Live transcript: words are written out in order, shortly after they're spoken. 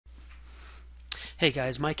Hey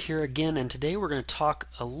guys, Mike here again, and today we're going to talk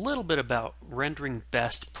a little bit about rendering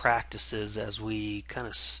best practices as we kind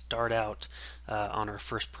of start out on our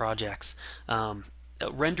first projects.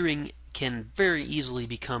 Rendering can very easily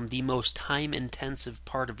become the most time intensive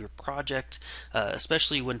part of your project,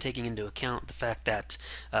 especially when taking into account the fact that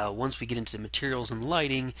once we get into materials and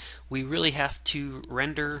lighting, we really have to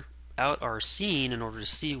render out our scene in order to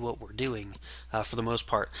see what we're doing for the most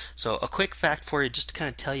part. So, a quick fact for you just to kind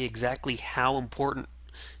of tell you exactly how important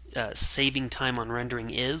saving time on rendering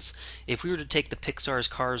is. If we were to take the Pixar's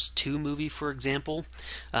Cars 2 movie, for example,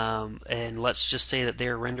 and let's just say that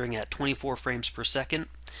they're rendering at 24 frames per second,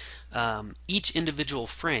 each individual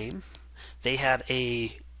frame, they had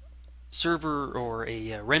a server or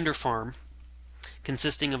a render farm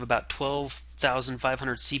consisting of about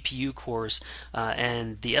 12,500 CPU cores,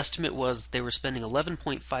 and the estimate was they were spending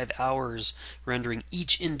 11.5 hours rendering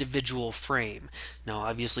each individual frame. Now,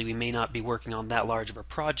 obviously, we may not be working on that large of a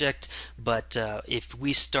project, but if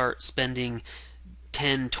we start spending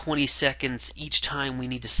 10, 20 seconds each time we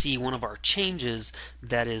need to see one of our changes,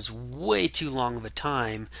 that is way too long of a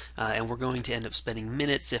time, and we're going to end up spending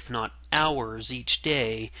minutes, if not hours, each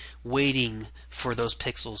day waiting for those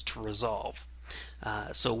pixels to resolve.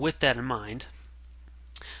 So with that in mind,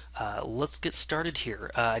 let's get started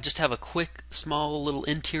here. I just have a quick, small little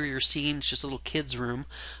interior scene. It's just a little kid's room,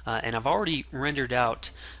 and I've already rendered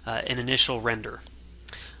out an initial render.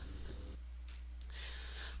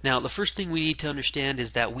 Now, the first thing we need to understand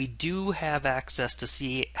is that we do have access to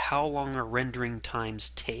see how long our rendering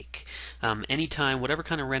times take. Anytime, whatever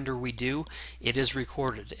kind of render we do, it is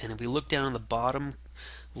recorded. And if we look down on the bottom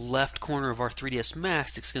left corner of our 3ds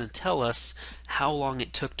Max, it's going to tell us how long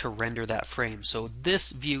it took to render that frame. So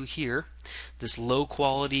this view here, this low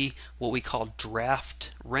quality, what we call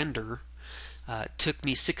draft render, took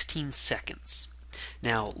me 16 seconds.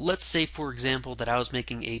 Now, let's say, for example, that I was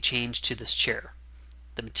making a change to this chair.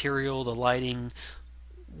 The material, the lighting,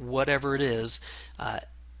 whatever it is,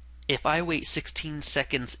 if I wait 16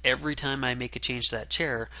 seconds every time I make a change to that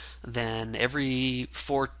chair, then every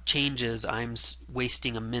 4 changes I'm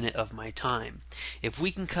wasting a minute of my time. If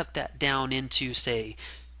we can cut that down into, say,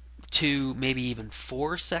 2, maybe even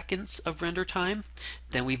 4 seconds of render time,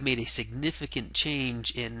 then we've made a significant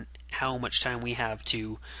change in how much time we have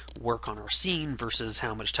to work on our scene versus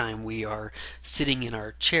how much time we are sitting in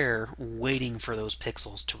our chair waiting for those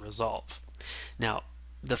pixels to resolve. Now,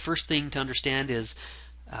 the first thing to understand is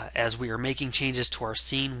as we are making changes to our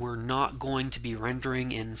scene, we're not going to be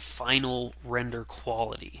rendering in final render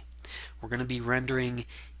quality. We're going to be rendering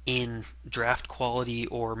in draft quality,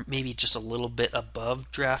 or maybe just a little bit above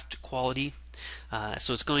draft quality.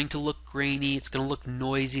 So it's going to look grainy, it's going to look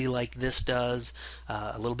noisy like this does,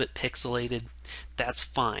 a little bit pixelated. That's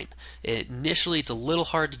fine. Initially it's a little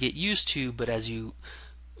hard to get used to, but as you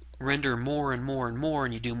render more and more and more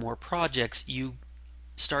and you do more projects, you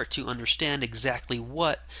start to understand exactly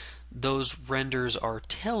what those renders are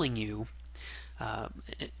telling you.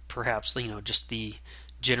 Perhaps just the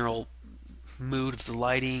general mood of the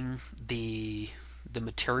lighting, the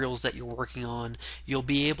materials that you're working on. You'll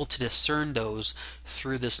be able to discern those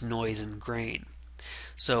through this noise and grain.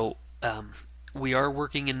 So we are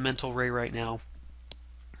working in Mental Ray right now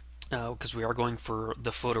because we are going for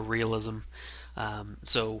the photorealism.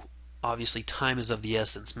 So obviously time is of the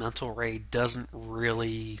essence. Mental Ray doesn't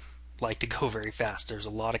really like to go very fast. There's a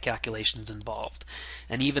lot of calculations involved.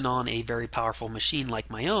 And even on a very powerful machine like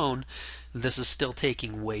my own, this is still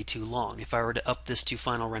taking way too long. If I were to up this to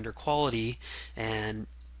final render quality and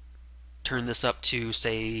turn this up to,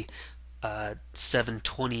 say,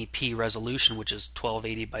 720p resolution, which is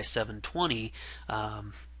 1280 by 720,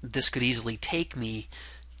 this could easily take me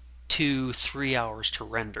 2-3 hours to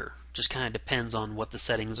render. Just kind of depends on what the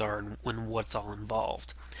settings are and what's all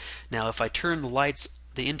involved. Now, if I turn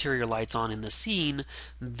the interior lights on in the scene,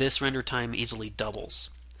 this render time easily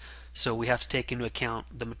doubles. So we have to take into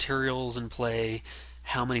account the materials in play,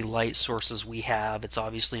 how many light sources we have. It's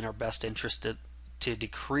obviously in our best interest to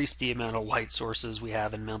decrease the amount of light sources we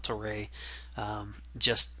have in Mental Ray,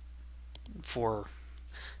 just for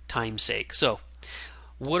time's sake. So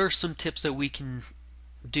what are some tips that we can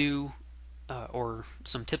do, or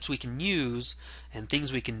some tips we can use and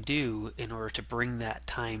things we can do in order to bring that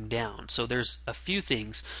time down? So there's a few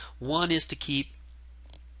things. One is to keep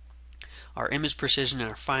our image precision and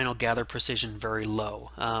our final gather precision very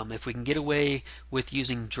low. If we can get away with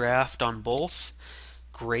using draft on both,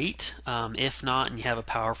 great. If not, and you have a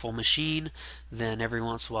powerful machine, then every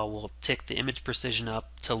once in a while we'll tick the image precision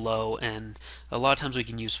up to low, and a lot of times we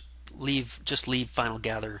can just leave final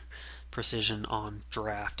gather precision on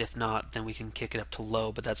draft. If not, then we can kick it up to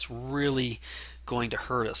low, but that's really going to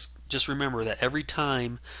hurt us. Just remember that every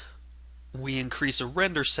time we increase a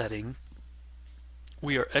render setting,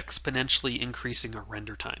 we are exponentially increasing our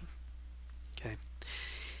render time. Okay.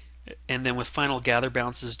 And then with final gather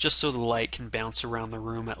bounces, just so the light can bounce around the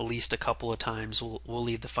room at least a couple of times, we'll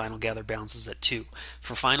leave the final gather bounces at 2.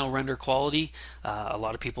 For final render quality, a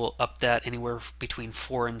lot of people up that anywhere between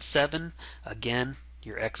 4 and 7. Again,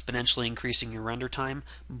 you're exponentially increasing your render time,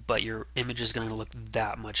 but your image is going to look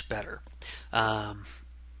that much better. A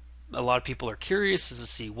lot of people are curious as to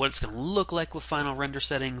see what it's going to look like with final render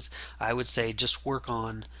settings. I would say just work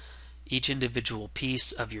on each individual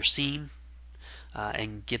piece of your scene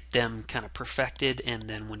and get them kind of perfected, and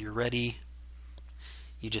then when you're ready,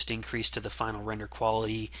 you just increase to the final render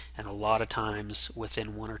quality, and a lot of times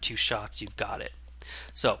within 1 or 2 shots you've got it.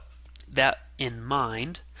 So that in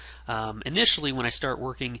mind, initially when I start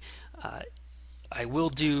working, I will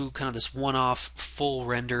do kind of this one-off full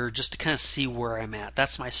render just to kind of see where I'm at.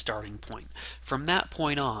 That's my starting point. From that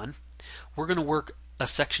point on, we're going to work a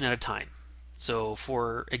section at a time. So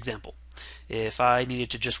for example, if I needed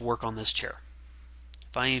to just work on this chair,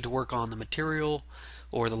 if I need to work on the material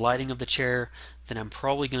or the lighting of the chair, then I'm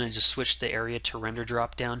probably going to just switch the area to render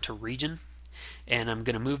drop down to region, and I'm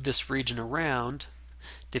going to move this region around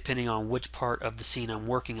depending on which part of the scene I'm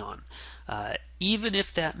working on. Even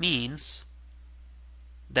if that means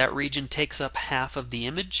that region takes up half of the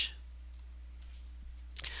image,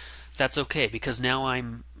 that's okay, because now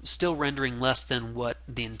I'm still rendering less than what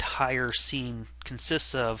the entire scene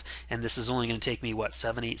consists of, and this is only going to take me, what,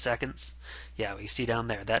 7-8 seconds? Yeah, we see down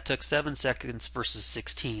there, that took 7 seconds versus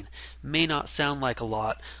 16. May not sound like a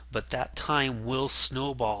lot, but that time will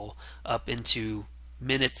snowball up into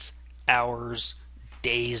minutes, hours,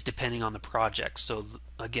 days, depending on the project. So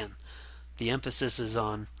again, the emphasis is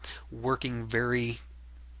on working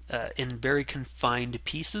in very confined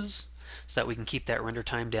pieces, so that we can keep that render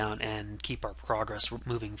time down and keep our progress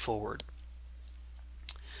moving forward.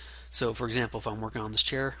 So for example, if I'm working on this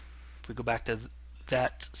chair, if we go back to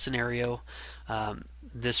that scenario,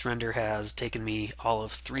 this render has taken me all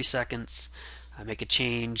of 3 seconds. I make a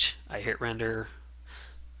change, I hit render,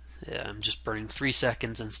 I'm just burning 3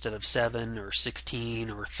 seconds instead of 7 or 16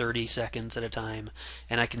 or 30 seconds at a time,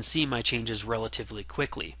 and I can see my changes relatively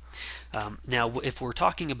quickly. Now if we're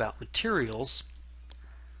talking about materials,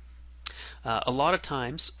 a lot of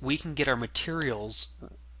times we can get our materials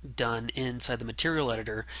done inside the material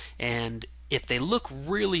editor, and if they look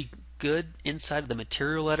really good inside of the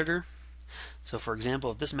material editor, so for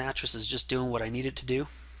example, if this mattress is just doing what I need it to do,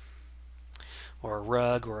 or a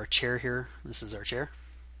rug or a chair here, this is our chair,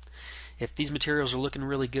 if these materials are looking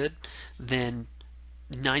really good, then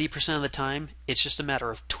 90% of the time it's just a matter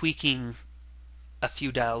of tweaking a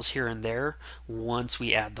few dials here and there once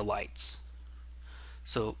we add the lights.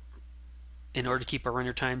 So in order to keep our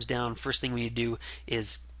render times down, first thing we need to do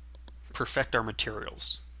is perfect our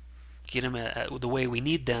materials. Get them the way we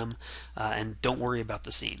need them, and don't worry about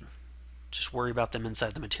the scene. Just worry about them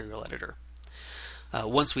inside the material editor.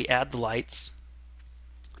 Once we add the lights,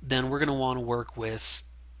 then we're going to want to work with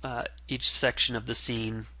each section of the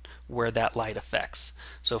scene where that light affects.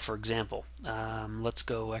 So for example, let's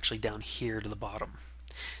go actually down here to the bottom.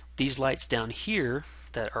 These lights down here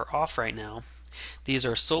that are off right now, these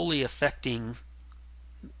are solely affecting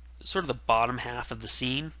sort of the bottom half of the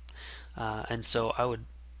scene, and so I would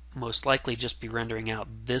most likely just be rendering out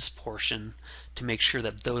this portion to make sure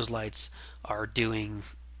that those lights are doing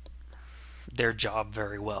their job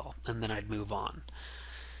very well, and then I'd move on.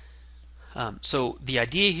 So the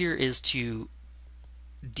idea here is to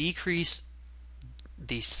decrease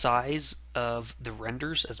the size of the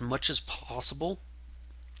renders as much as possible.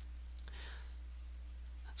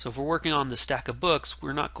 So if we're working on the stack of books,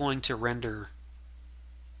 we're not going to render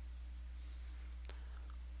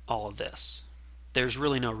all of this. There's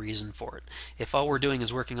really no reason for it. If all we're doing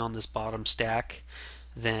is working on this bottom stack,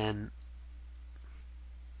 then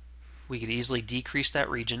we could easily decrease that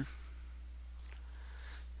region,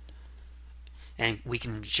 and we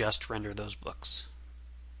can just render those books.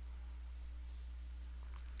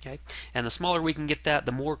 Okay, and the smaller we can get that,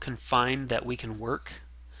 the more confined that we can work,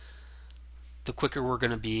 the quicker we're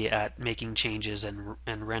going to be at making changes and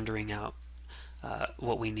rendering out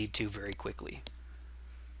what we need to very quickly.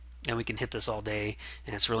 And we can hit this all day,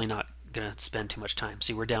 and it's really not going to spend too much time.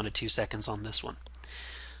 See, we're down to 2 seconds on this one.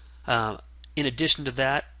 In addition to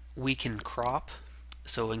that, we can crop.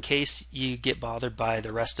 So in case you get bothered by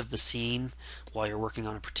the rest of the scene while you're working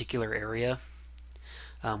on a particular area,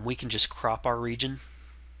 we can just crop our region.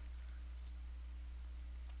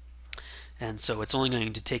 And so it's only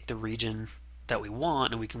going to take the region that we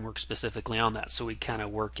want, and we can work specifically on that. So we kind of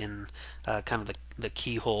work in kind of the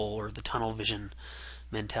keyhole or the tunnel vision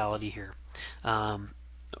mentality here.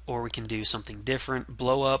 Or we can do something different.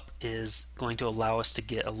 Blow up is going to allow us to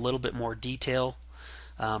get a little bit more detail,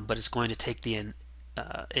 but it's going to take the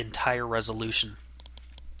entire resolution.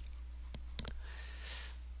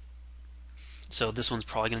 So this one's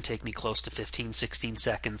probably going to take me close to 15-16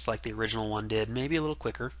 seconds like the original one did, maybe a little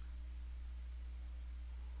quicker.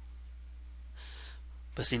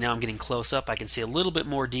 But see, now I'm getting close up. I can see a little bit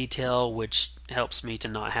more detail, which helps me to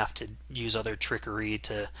not have to use other trickery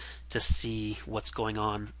to see what's going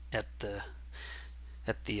on at the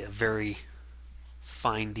very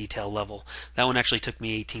fine detail level. That one actually took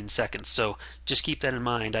me 18 seconds. So just keep that in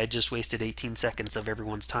mind. I just wasted 18 seconds of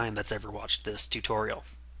everyone's time that's ever watched this tutorial.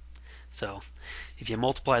 So if you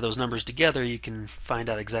multiply those numbers together, you can find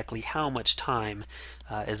out exactly how much time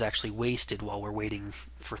is actually wasted while we're waiting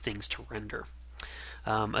for things to render.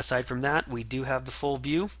 Aside from that, we do have the full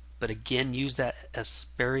view, but again, use that as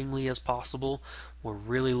sparingly as possible. We're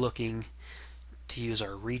really looking to use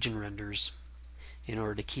our region renders in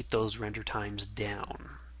order to keep those render times down.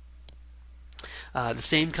 The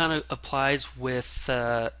same kind of applies with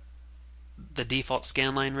the default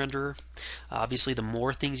scanline renderer. Obviously, the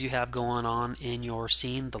more things you have going on in your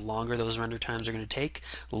scene, the longer those render times are going to take.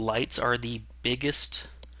 Lights are the biggest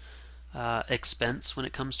expense when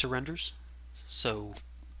it comes to renders. So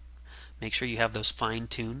make sure you have those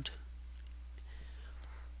fine-tuned.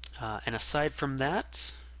 And aside from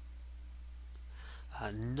that,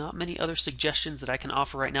 not many other suggestions that I can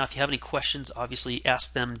offer right now. If you have any questions, obviously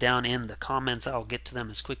ask them down in the comments. I'll get to them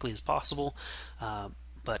as quickly as possible.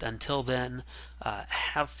 But until then,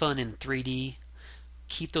 have fun in 3D,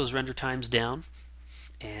 keep those render times down,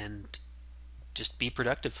 and just be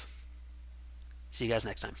productive. See you guys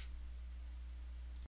next time.